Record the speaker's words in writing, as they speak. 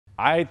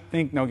I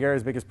think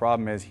Nogueira's biggest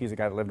problem is he's a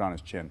guy that lived on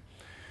his chin.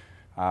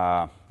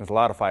 There's a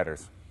lot of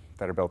fighters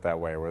that are built that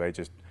way, where they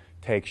just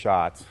take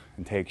shots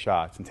and take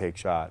shots and take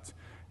shots,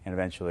 and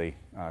eventually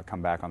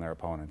come back on their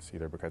opponents,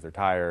 either because they're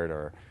tired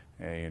or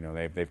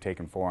they've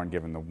taken 4 and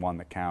given the 1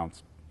 that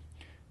counts.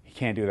 He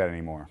can't do that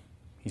anymore.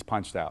 He's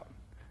punched out.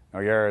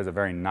 Nogueira is a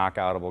very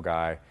knockoutable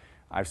guy.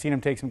 I've seen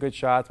him take some good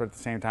shots, but at the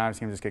same time, I've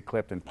seen him just get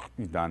clipped and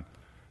he's done.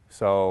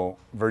 So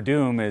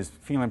Werdum is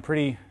feeling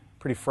pretty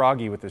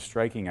froggy with his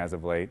striking as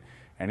of late,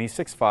 and he's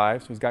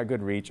 6'5", so he's got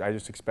good reach. I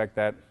just expect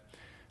that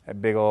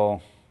big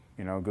ol'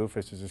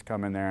 goofus to just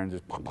come in there and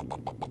just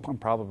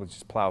probably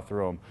just plow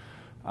through him,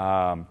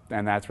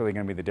 and that's really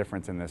going to be the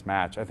difference in this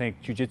match. I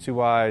think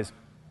jiu-jitsu-wise,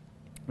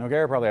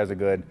 Nogueira probably has a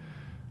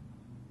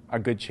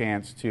good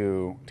chance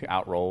to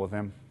outroll with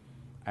him,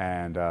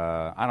 and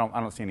I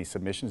don't see any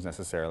submissions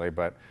necessarily,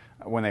 but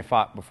when they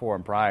fought before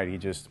in Pride, he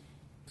just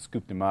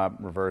scooped him up,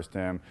 reversed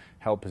him,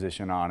 held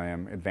position on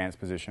him, advanced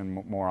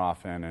position more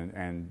often,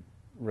 and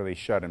really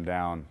shut him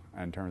down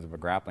in terms of a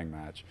grappling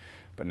match.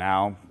 But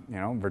now,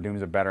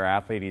 Werdum's a better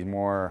athlete. He's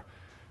more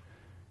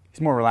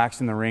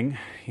relaxed in the ring.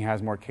 He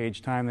has more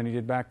cage time than he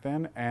did back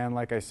then, and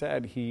like I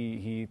said,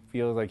 he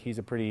feels like he's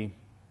a pretty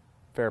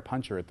fair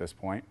puncher at this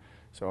point.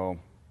 So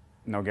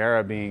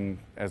Nogueira, being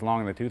as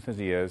long in the tooth as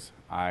he is,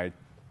 I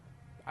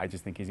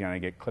just think he's going to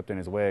get clipped in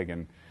his wig,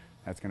 and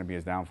that's going to be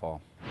his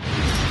downfall.